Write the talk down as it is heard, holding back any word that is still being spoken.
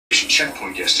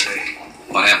checkpoint yesterday.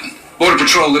 What happened? Border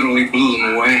Patrol literally blew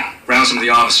them away. Round some of the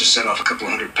officers set off a couple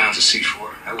of 100 pounds of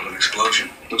C4. Hell of an explosion.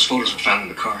 Those photos were found in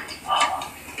the car.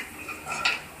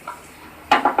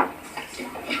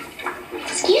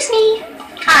 Excuse me.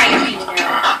 Hi, Reno.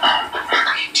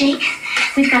 Jake,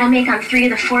 we've got a make on 3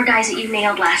 of the 4 guys that you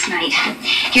nailed last night.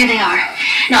 Here they are.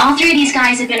 Now, all 3 of these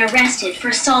guys have been arrested for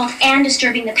assault and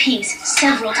disturbing the peace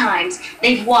several times.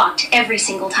 They've walked every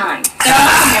single time. They're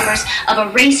also members of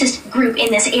a racist group in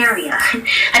this area.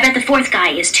 I bet the 4th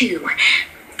guy is too.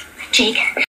 Jake,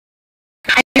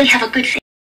 I really have a good thing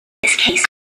in this case.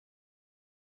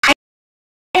 I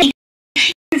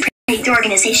the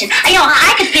organization.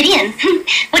 I could fit in.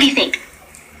 What do you think?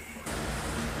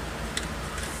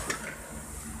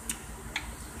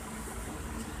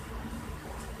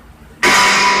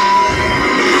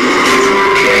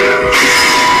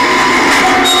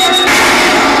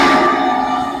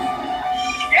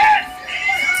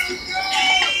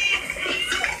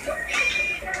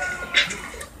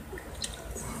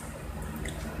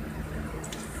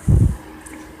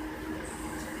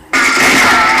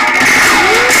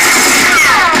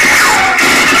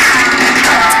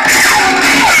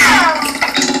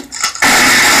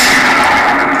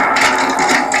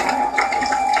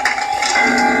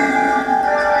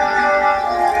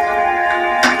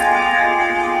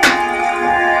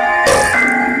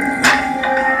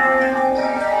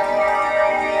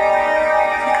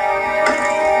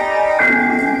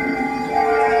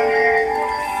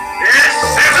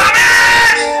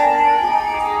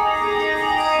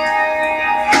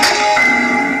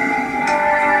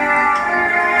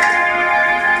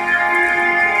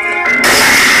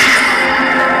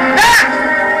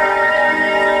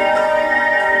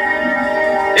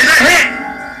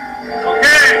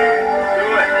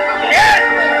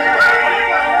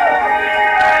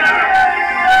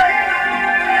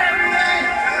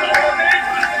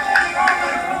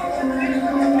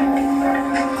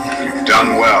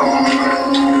 Done well.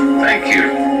 Thank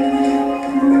you.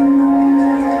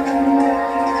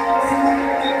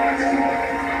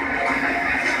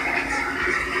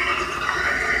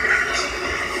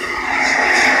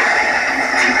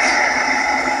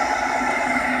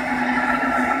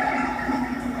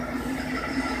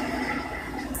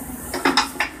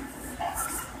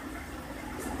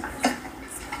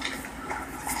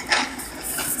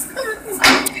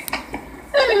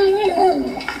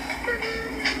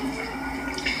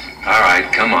 All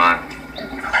right, come on.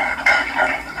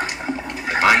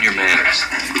 Mind your manners.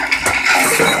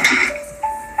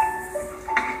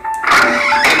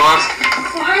 Hey, Mom.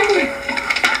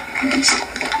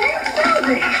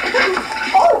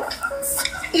 Oh,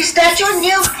 is that your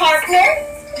new partner?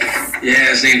 Yeah,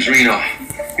 his name's Reno.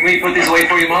 You want me to put this away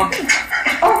for you, Mom?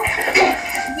 Oh,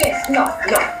 yes, no,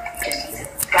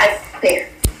 just right there.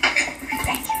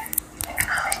 Thank you.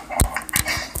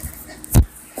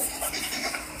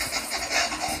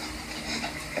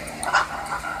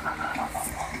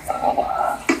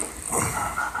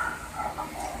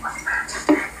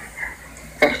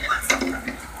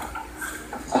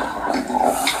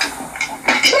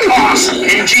 Awesome,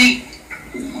 Angie.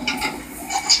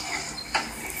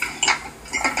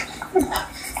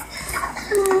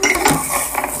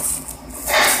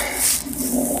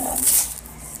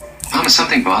 Mom, is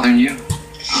something bothering you?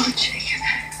 Oh, Jacob.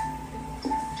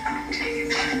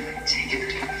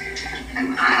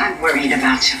 I'm worried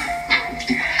about you.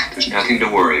 There's nothing to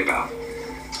worry about.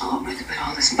 Oh, but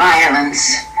all this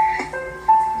violence.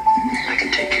 I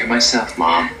can take care of myself,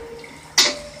 Mom.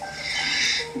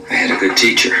 I had a good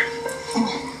teacher.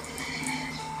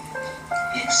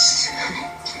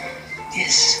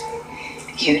 Yes,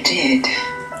 you did.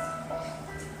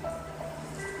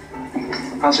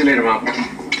 I'll see you later, Mom.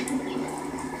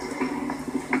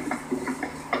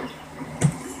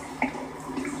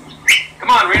 Come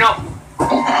on, Reno.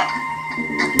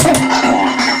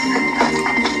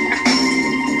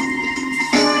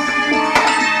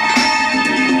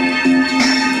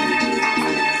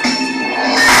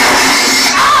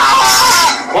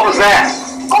 What was that?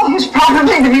 Oh, it was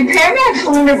probably the repairman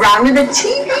fooling around with the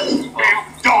TV.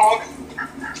 Dog!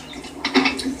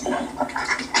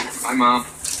 Bye, Mom.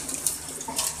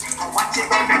 What you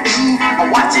gonna do?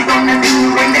 What you gonna do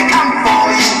when they come for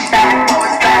you? Bad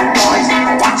boys, bad boys.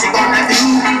 What you gonna do?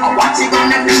 What you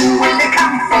gonna do when they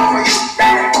come for you?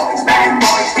 Bad boys, bad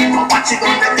boys. What you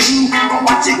gonna do?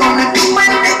 What you gonna do when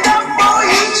they come for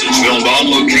you? This is filmed on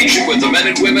location with the men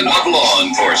and women of law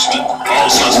enforcement. All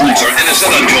suspects are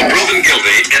innocent until proven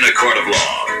guilty in a court of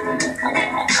law.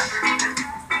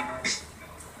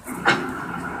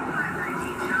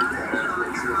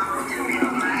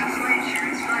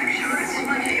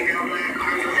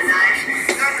 Tonight.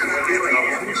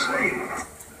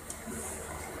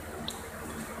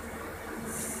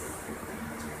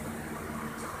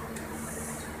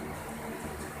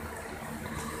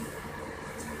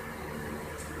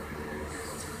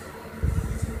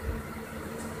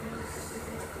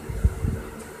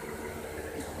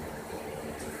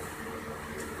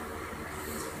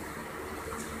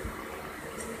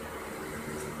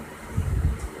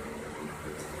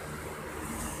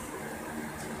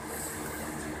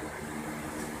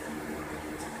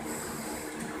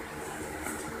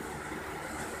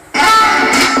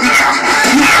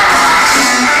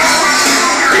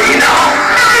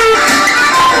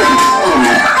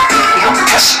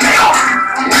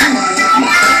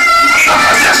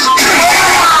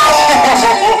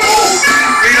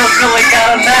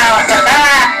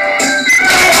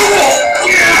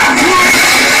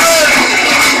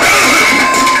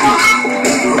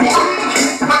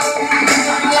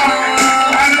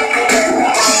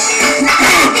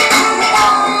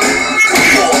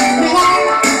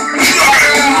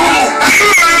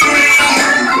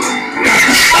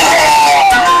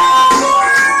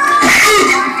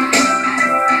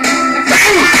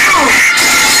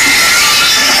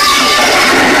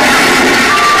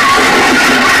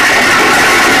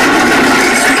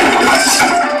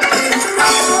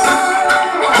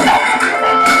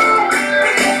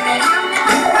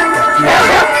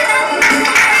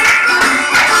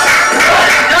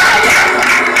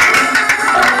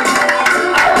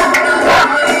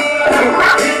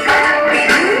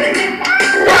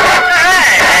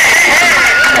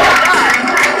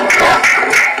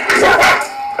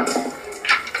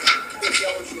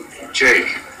 Jake.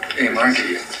 Hey, Mark.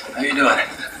 How you doing?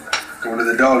 Going to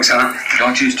the dogs, huh?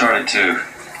 Don't you start it, too.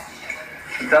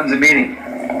 What time's the meeting?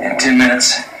 In 10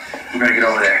 minutes. We're gonna get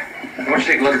over there. I want you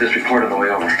to take a look at this report on the way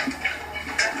over.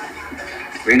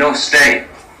 Reno, stay.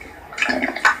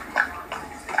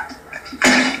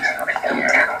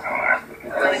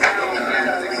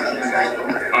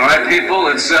 All right, people,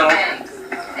 let's settle.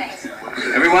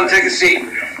 Everyone take a seat.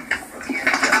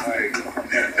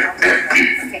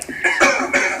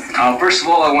 First of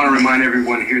all, I want to remind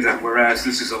everyone here that whereas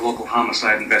this is a local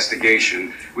homicide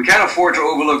investigation, we can't afford to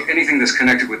overlook anything that's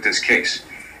connected with this case.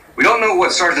 We don't know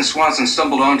what Sergeant Swanson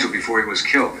stumbled onto before he was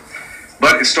killed,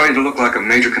 but it's starting to look like a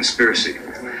major conspiracy.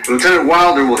 Lieutenant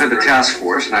Wilder will head the task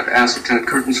force, and I've asked Lieutenant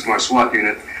Curtins from our SWAT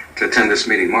unit to attend this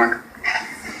meeting. Mark?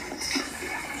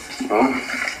 Well,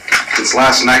 since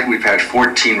last night, we've had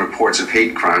 14 reports of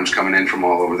hate crimes coming in from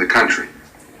all over the country.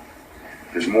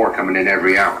 There's more coming in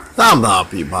every hour. I'm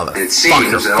not you, It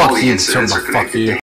seems that all the incidents are connected to